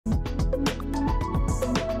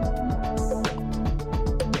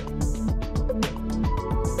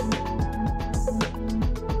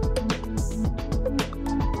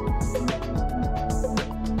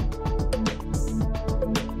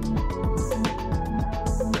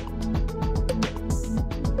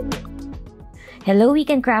Hello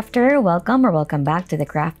Weekend Crafter! Welcome back to the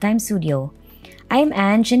Craft Time Studio. I'm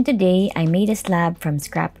Ange and today I made a slab from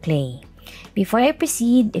scrap clay. Before I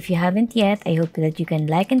proceed, if you haven't yet, I hope that you can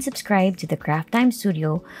like and subscribe to the Craft Time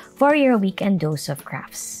Studio for your weekend dose of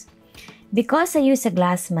crafts. Because I use a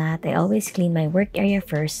glass mat, I always clean my work area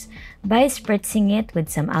first by spritzing it with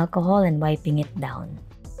some alcohol and wiping it down.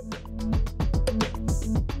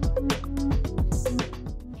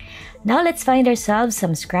 Now let's find ourselves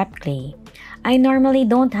some scrap clay. I normally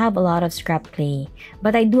don't have a lot of scrap clay,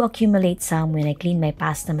 but I do accumulate some when I clean my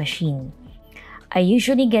pasta machine. I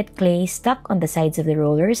usually get clay stuck on the sides of the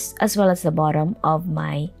rollers as well as the bottom of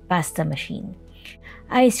my pasta machine.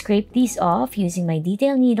 I scrape these off using my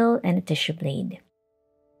detail needle and a tissue blade.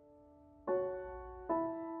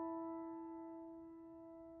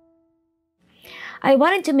 I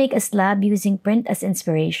wanted to make a slab using print as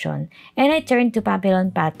inspiration, and I turned to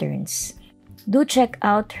Papillon Patterns. Do check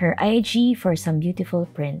out her IG for some beautiful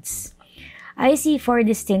prints. I see 4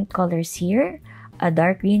 distinct colors here, a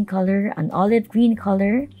dark green color, an olive green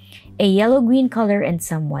color, a yellow-green color, and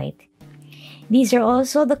some white. These are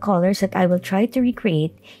also the colors that I will try to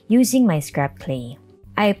recreate using my scrap clay.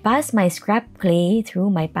 I pass my scrap clay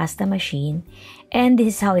through my pasta machine, and this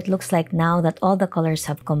is how it looks like now that all the colors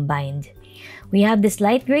have combined. We have this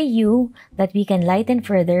light gray hue that we can lighten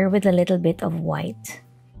further with a little bit of white.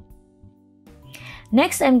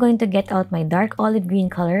 Next, I'm going to get out my dark olive green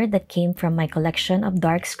color that came from my collection of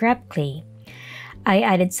dark scrap clay. I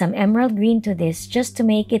added some emerald green to this just to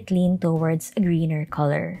make it lean towards a greener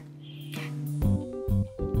color.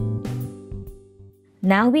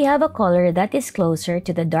 Now we have a color that is closer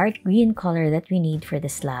to the dark green color that we need for the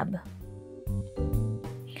slab.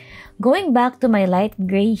 Going back to my light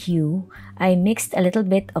gray hue, I mixed a little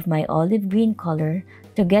bit of my olive green color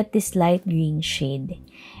to get this light green shade.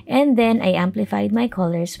 And then I amplified my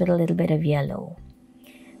colors with a little bit of yellow.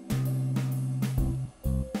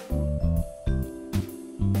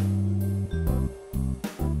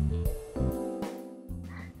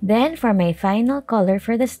 Then for my final color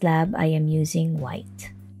for the slab, I am using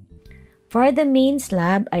white. For the main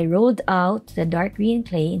slab, I rolled out the dark green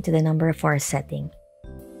clay into the number 4 setting.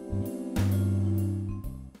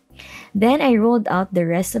 Then I rolled out the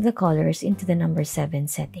rest of the colors into the number 7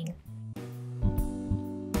 setting.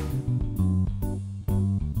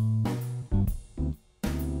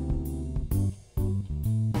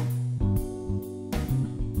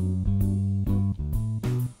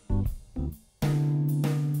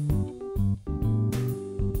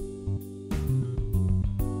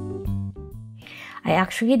 I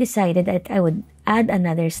actually decided that I would add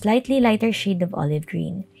another slightly lighter shade of olive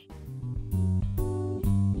green.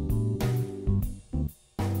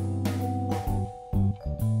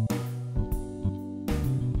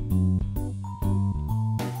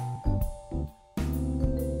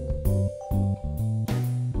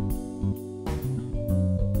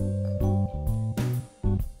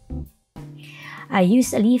 I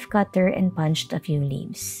used a leaf cutter and punched a few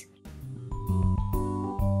leaves.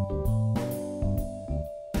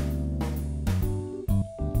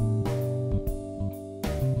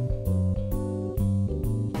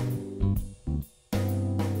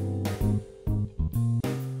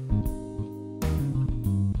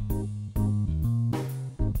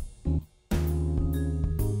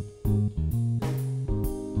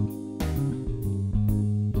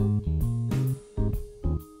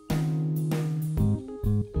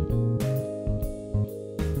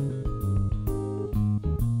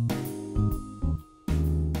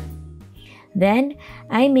 Then,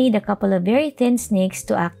 I made a couple of very thin snakes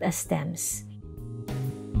to act as stems.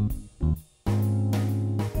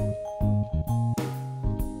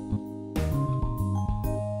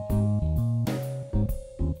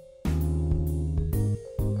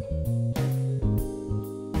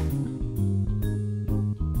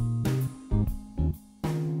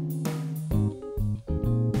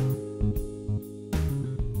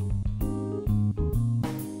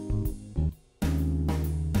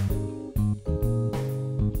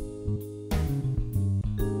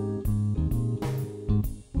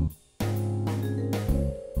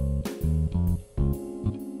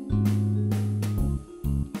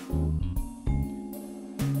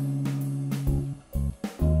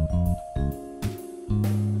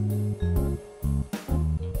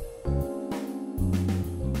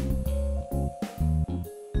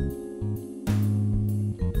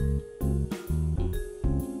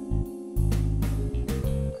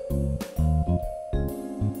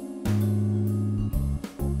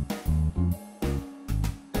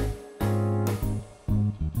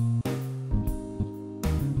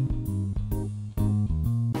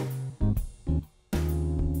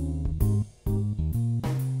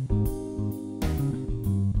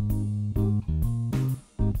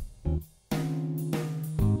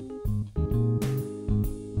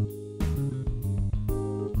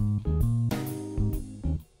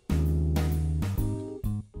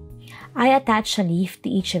 I attach a leaf to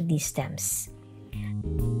each of these stems.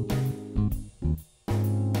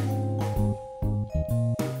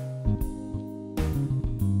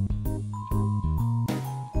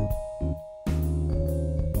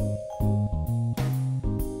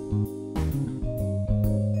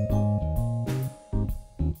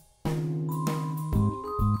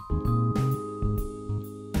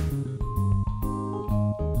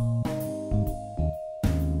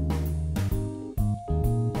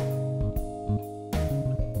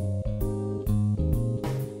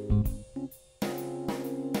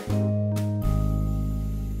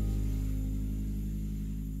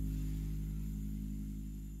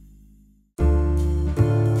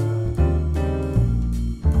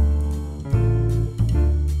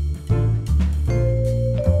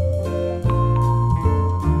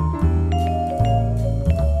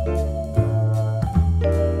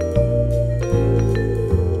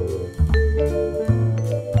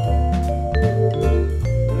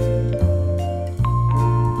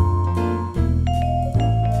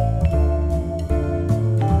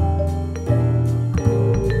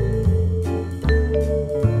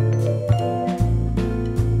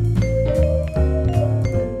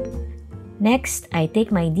 Next, I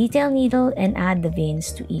take my detail needle and add the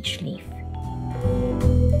veins to each leaf.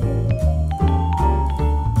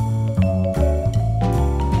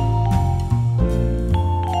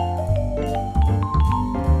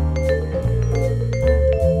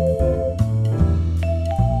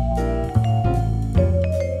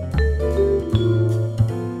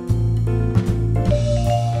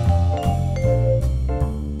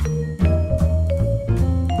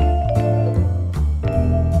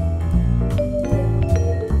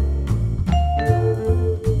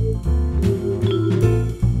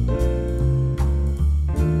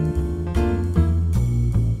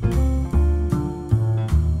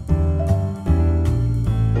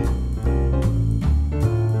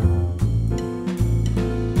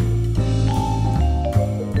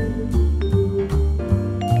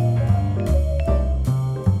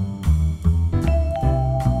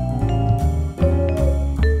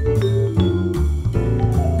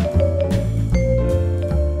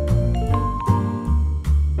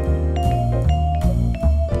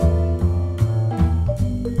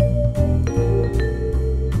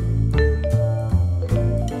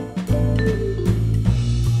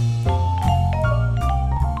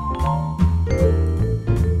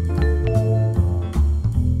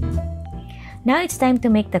 Now it's time to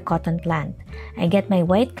make the cotton plant. I get my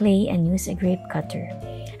white clay and use a grape cutter.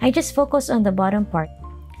 I just focus on the bottom part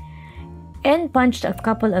and punched a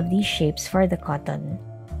couple of these shapes for the cotton.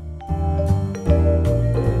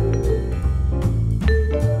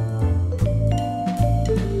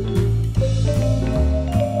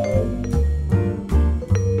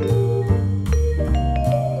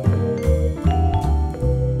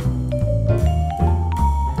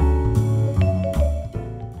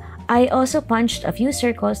 I also punched a few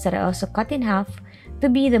circles that I also cut in half to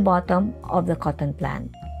be the bottom of the cotton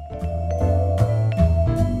plant.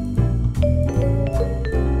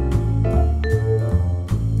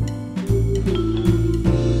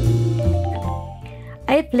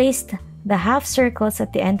 I placed the half circles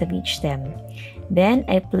at the end of each stem. Then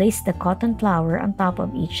I placed the cotton flower on top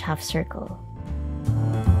of each half circle.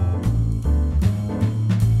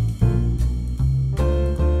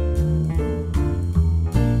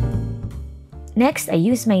 Next, I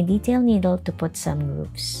use my detail needle to put some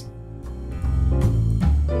grooves.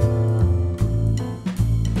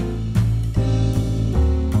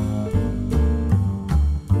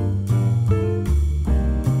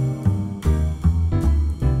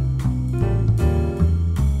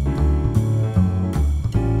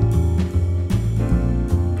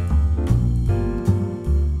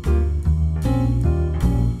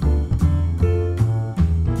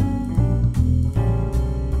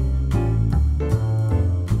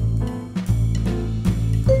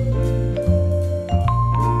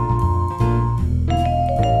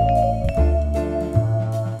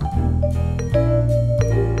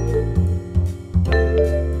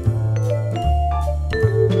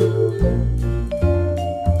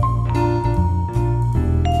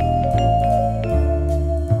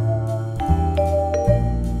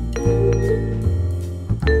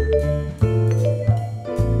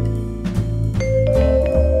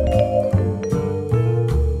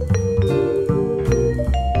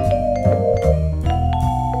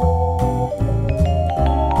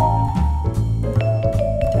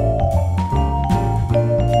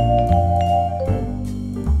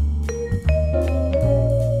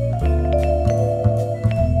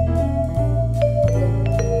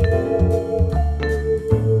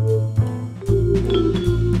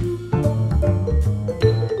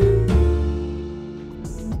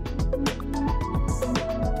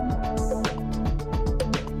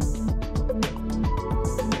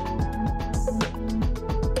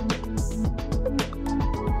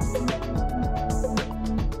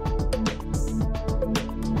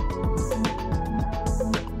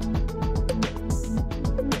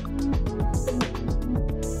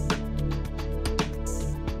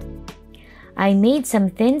 I made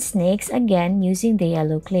some thin snakes again using the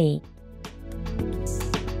yellow clay.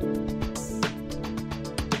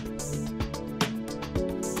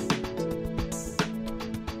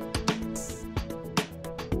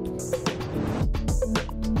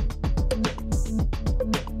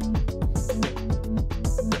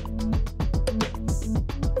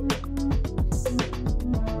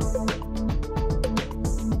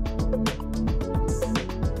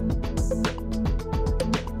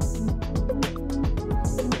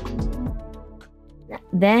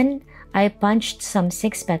 Then, I punched some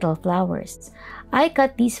 6-petal flowers. I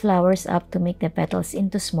cut these flowers up to make the petals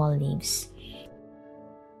into small leaves.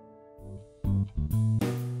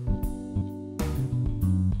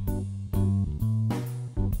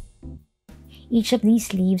 Each of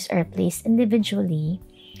these leaves are placed individually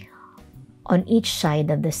on each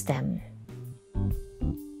side of the stem.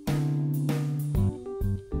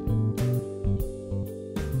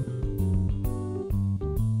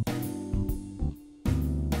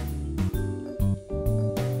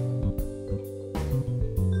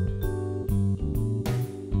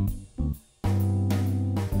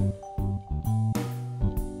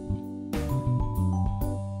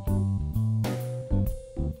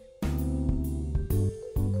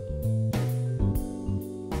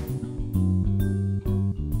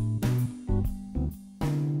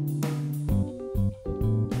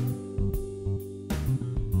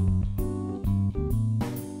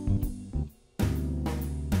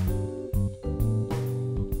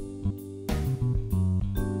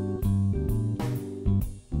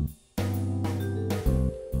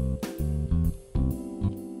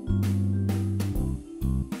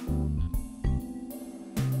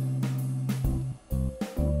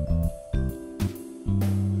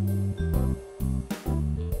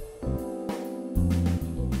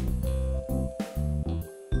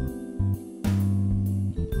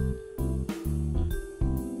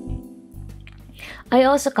 I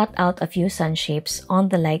also cut out a few sun shapes on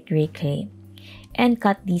the light gray clay and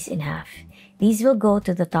cut these in half. These will go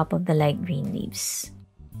to the top of the light green leaves.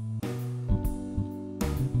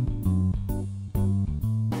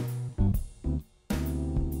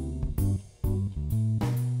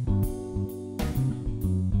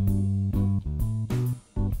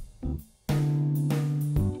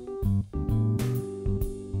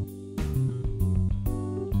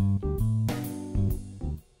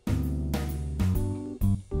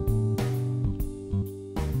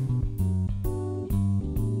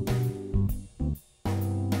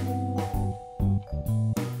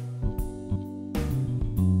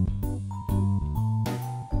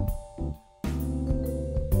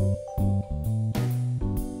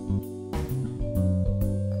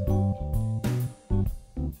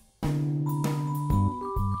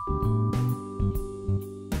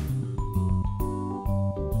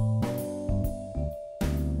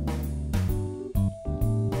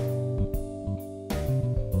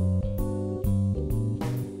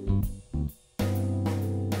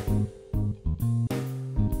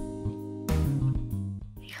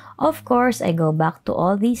 Of course, I go back to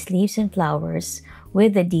all these leaves and flowers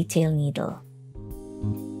with the detail needle.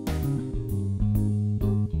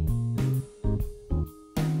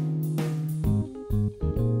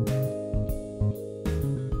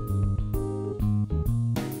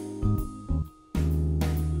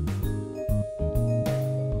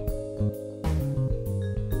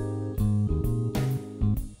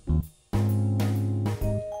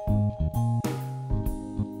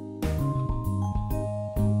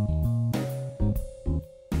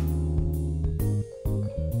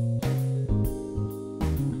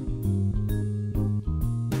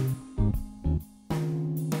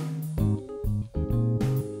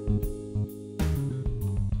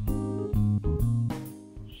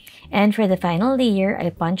 And for the final layer, I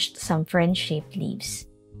punched some fern-shaped leaves.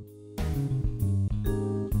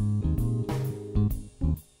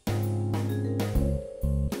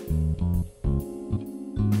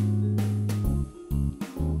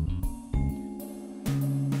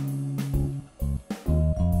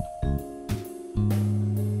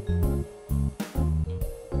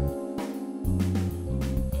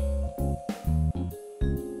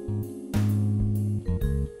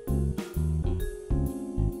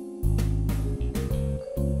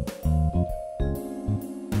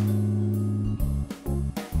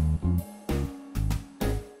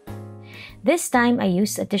 This time, I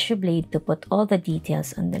used a tissue blade to put all the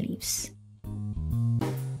details on the leaves.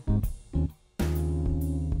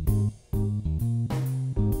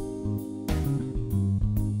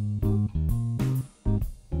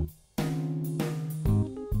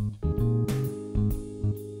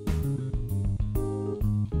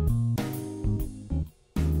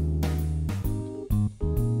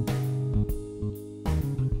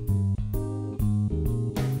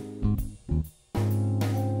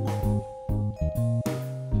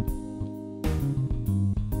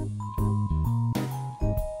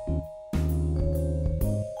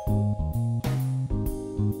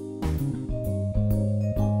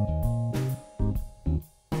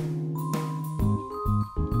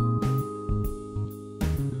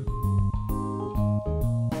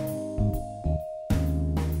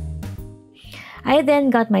 I then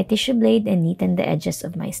got my tissue blade and neatened the edges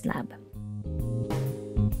of my slab.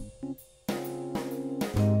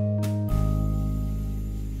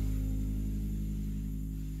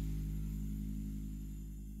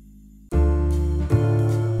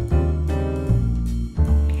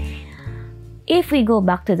 If we go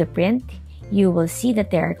back to the print, you will see that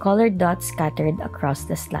there are colored dots scattered across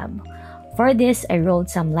the slab. For this, I rolled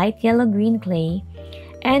some light yellow-green clay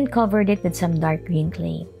and covered it with some dark green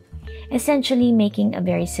clay, essentially making a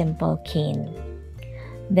very simple cane.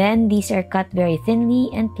 Then, these are cut very thinly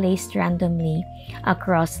and placed randomly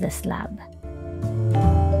across the slab.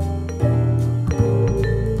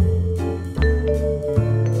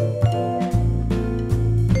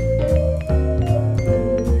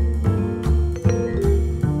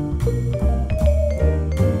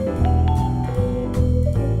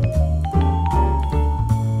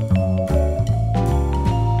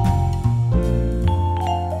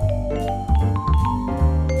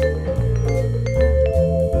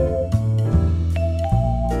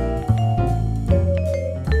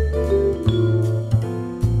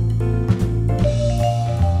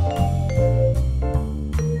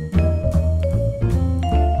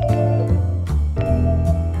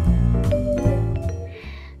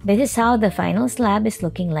 This is how the final slab is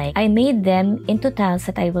looking like. I made them into tiles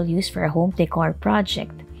that I will use for a home decor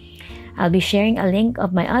project. I'll be sharing a link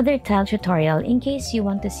of my other tile tutorial in case you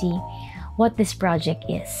want to see what this project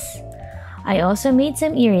is. I also made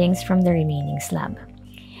some earrings from the remaining slab.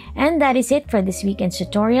 And that is it for this weekend's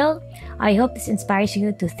tutorial. I hope this inspires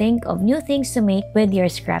you to think of new things to make with your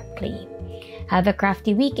scrap clay. Have a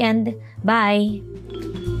crafty weekend. Bye!